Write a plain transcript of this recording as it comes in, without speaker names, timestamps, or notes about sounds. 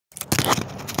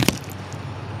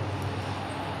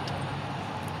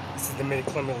the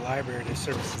Mid-Columbia Library, the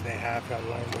services they have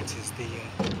online, which is the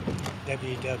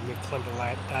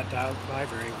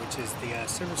www.midcolumbia.library, which is the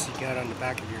service you got on the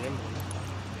back of your emblem.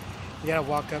 You gotta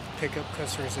walk up, pick up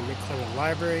customers in Mid-Columbia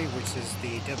Library, which is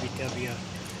the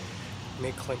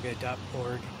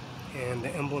www.midcolumbia.org, and the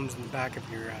emblems in the back of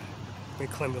your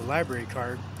Mid-Columbia Library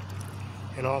card,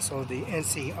 and also the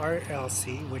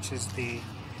NCRLC, which is the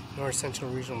North Central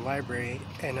Regional Library,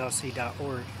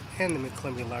 nlc.org, and the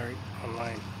Mid-Columbia Library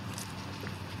online.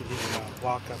 You can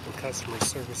walk up in customer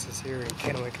services here in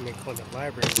Kennewick and Mid-Columbia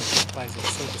Library, which supplies their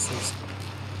services,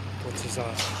 which is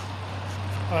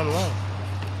online.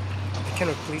 The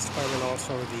Kennewick Police Department,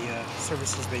 also the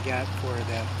services they got for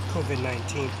the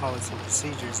COVID-19 policy and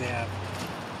procedures, they have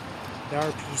the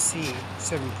RPC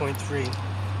 7.3.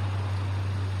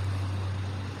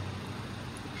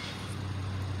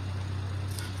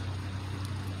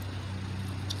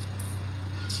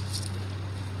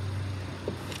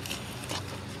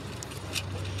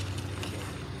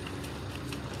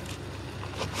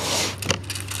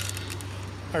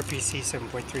 RPC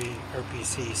 7.3,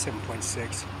 RPC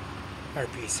 7.6,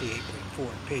 RPC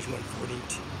 8.4, page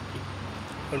 142,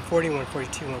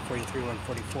 142, 143,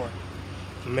 144.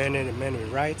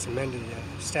 Amended rights, amended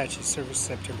statute service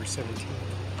September 17,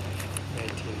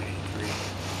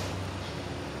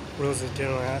 1993. Rules of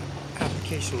general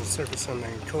application of service on the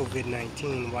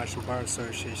COVID-19, Washington Bar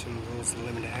Association, rules of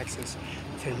limited access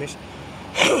to admission.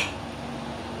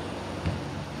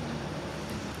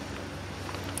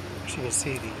 You can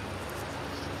see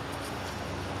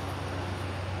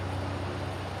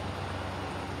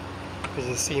as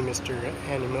you see, Mr.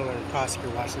 Andy Miller and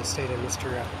Prosecutor Washington State and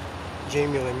Mr. J.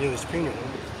 Mueller Mueller's Premium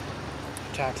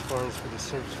tax forms for the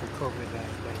service for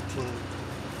COVID-19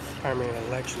 primary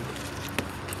election.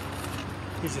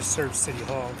 He just served City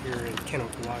Hall here in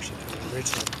Kennewick, Washington,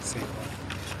 original City Hall.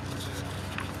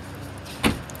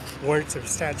 Warrants of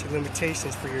statute of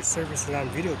limitations for your services on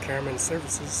video camera and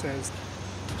services says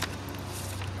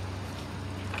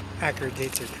accurate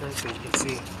dates are current, so you can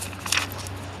see.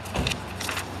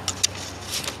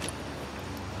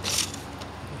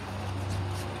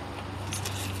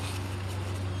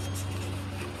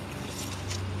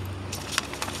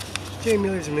 J.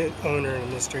 Mueller's owner and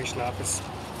administration office.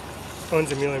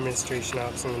 Owns a Mueller administration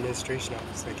office and administration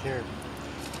office, like here.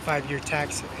 5-year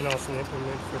tax and also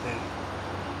implement for the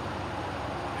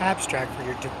abstract for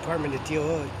your Department of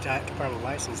DOL, Department of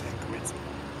License increments.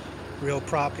 Real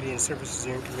property and services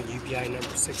increment UBI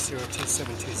number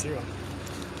 602720.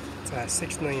 It's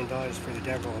 $6 million for the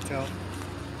Denver Hotel.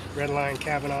 Red Line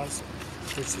Kavanaugh's,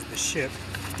 which is the ship.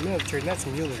 Military, that's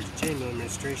Mueller's, J. Mueller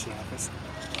Administration Office.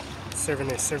 Serving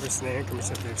their service and their increments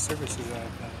of their services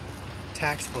of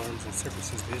tax forms and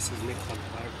services. This is Mid-Columbia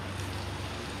Library.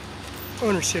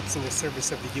 Ownerships and the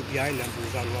service of the UBI number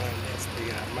is online. That's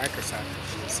the Microsoft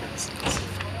services.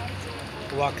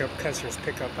 Walk up customers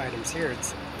pick up items here.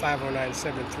 It's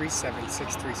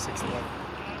 509-737-6361.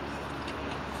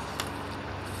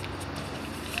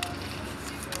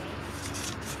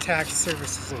 Tax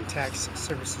services and tax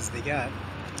services they got.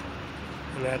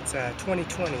 And that's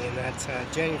 2020, and that's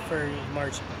January,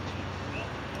 March,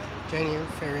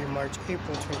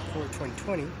 April 24,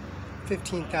 2020,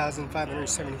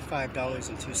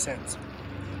 $15,575.02.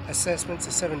 Assessments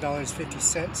is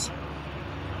 $7.50.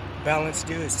 Balance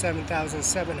due is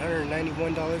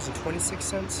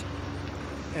 $7,791.26,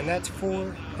 and that's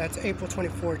April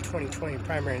 24, 2020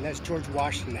 primary, and that's George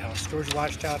Washington House. George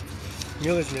Washington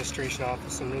Mueller's administration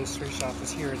office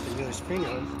here at the Mueller's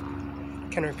Premium,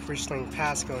 Kennewick, Richland,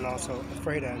 Pasco, and also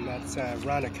Ephrata, and that's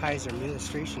Rhonda Kaiser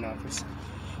administration office,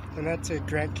 and that's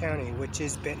Grant County, which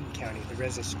is Benton County. The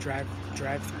residence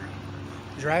drive-through.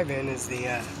 Drive-in is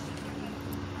the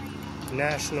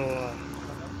National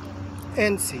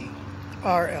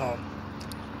NCRL,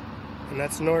 and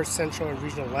that's North Central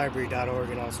Regional Library.org,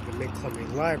 and also the Mid-Columbia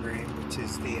Library, which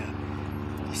is the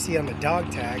you see on the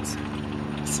dog tags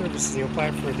services. You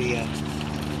apply for the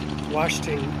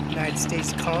Washington United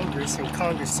States Congress and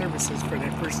Congress services for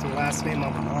their first and last name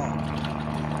on the law.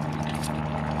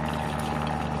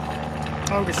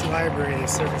 Congress Library and the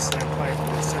services I apply for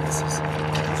the services is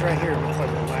right here in the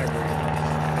Mid-Columbia Library,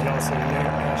 and also the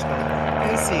National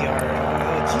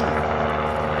NCRLG.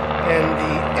 And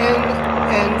the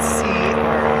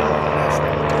NCRL,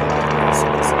 National Library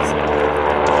Services.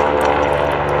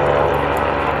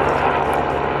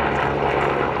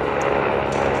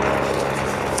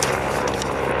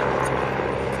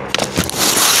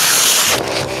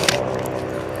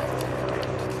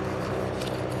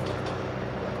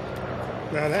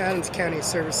 Now the Adams County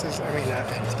services, not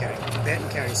Adams County, Benton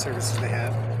County services they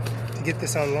have. To get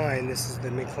this online, this is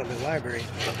the Mid-Columbia Library.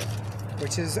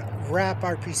 which is RAP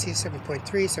RPC 7.3,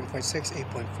 7.6,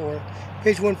 8.4,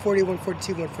 page 140,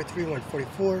 142, 143,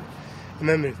 144.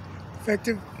 Amendment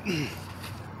effective.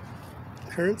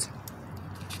 Current.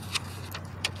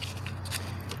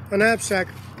 On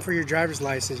abstract for your driver's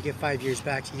license, you get 5 years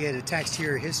back. You get attached to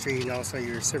your history and also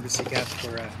your service you got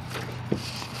for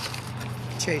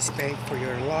Chase Bank for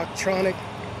your electronic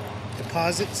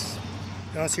deposits,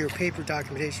 and also your paper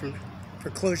documentation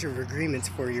for closure of agreements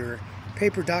for your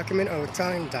paper document or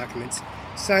electronic documents,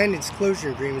 signed disclosure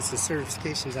agreements and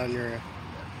certifications on your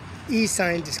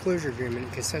e-signed disclosure agreement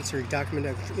and consensory document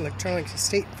of electronic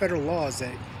state and federal laws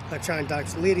that electronic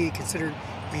documents legally considered to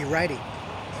be writing.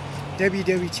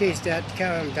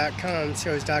 www.chase.com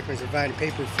shows documents provided in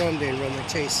paper from the enrollment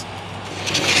Chase.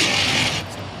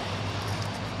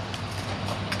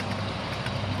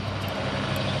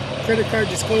 Credit card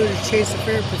disclosure, Chase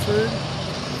Sapphire Preferred,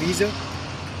 Visa,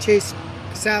 Chase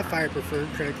Sapphire Preferred,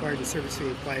 credit card and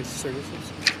servicing appliance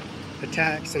services, the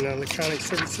tax and electronic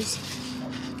services.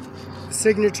 The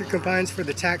signature compliance for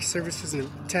the tax services and the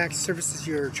tax services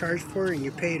you are charged for and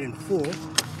you paid in full.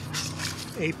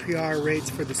 APR rates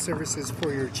for the services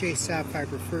for your Chase Sapphire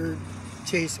Preferred,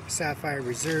 Chase Sapphire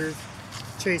Reserve,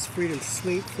 Chase Freedom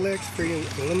Flex, Freedom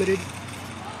Unlimited,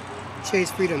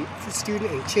 Chase Freedom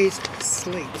Student, and Chase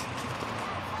Slate.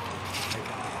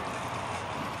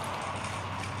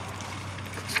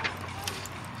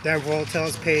 Denver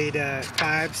Hotels paid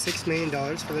 $5-6 million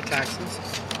for the taxes.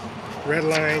 Red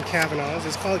Line Kavanaugh's.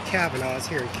 It's called Kavanaugh's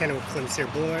here in Kennewick, Clemson here,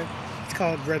 boy. It's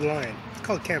called Red Line. It's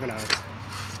called Kavanaugh's.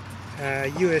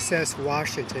 USS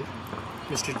Washington,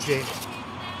 Mr. J.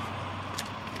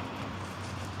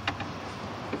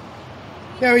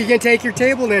 Now you can take your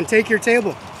table then. Take your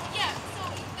table. Yeah, so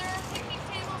there are picnic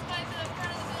tables by the front of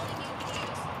the building you can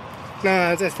use.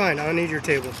 No, that's fine. I don't need your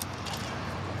table.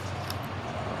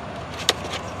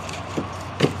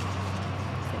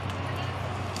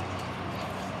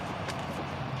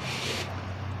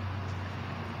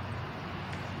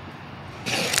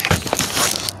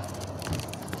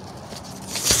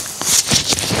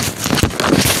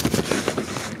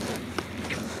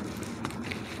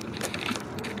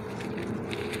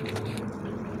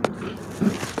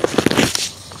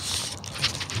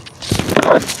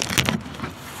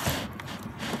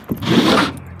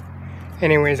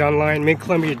 Anyways, online,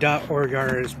 midcolumbia.org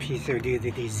RSP do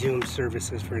these Zoom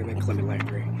services for the Mid-Columbia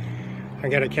Library. I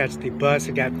gotta catch the bus.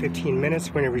 I got 15 minutes.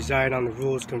 We're gonna reside on the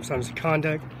rules of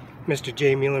conduct. Mr.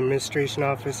 J. Mueller, Administration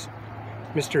Office.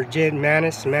 Mr. Jed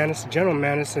Manis, General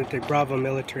Manis at the Bravo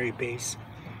Military Base.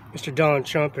 Mr. Donald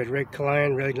Trump at Red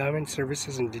Calian, Red Lemon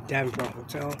Services and the Davenport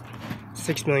Hotel.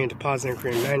 $6 million deposit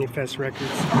inquiry manifest records.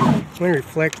 I'm gonna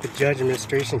reflect the Judge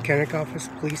Administration Kennewick Office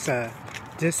Police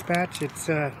Dispatch. It's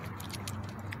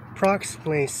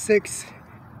approximately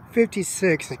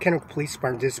 6:56. The Kennewick Police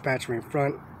Department dispatch in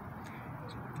front.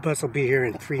 The bus will be here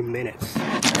in 3 minutes.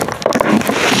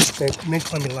 The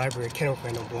Mid-Columbia Library, Kennewick,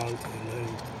 I don't belong to the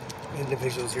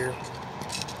individuals here.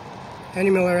 Andy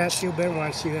Miller at Seal Ben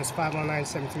wants US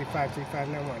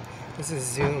 519-735-3591. This is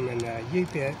Zoom and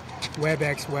UPIT,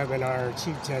 WebEx webinar,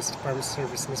 Chief Justice Department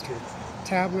Service, Mr.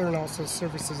 Tabler, and also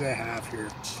services I have here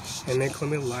in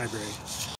Mid-Columbia Library.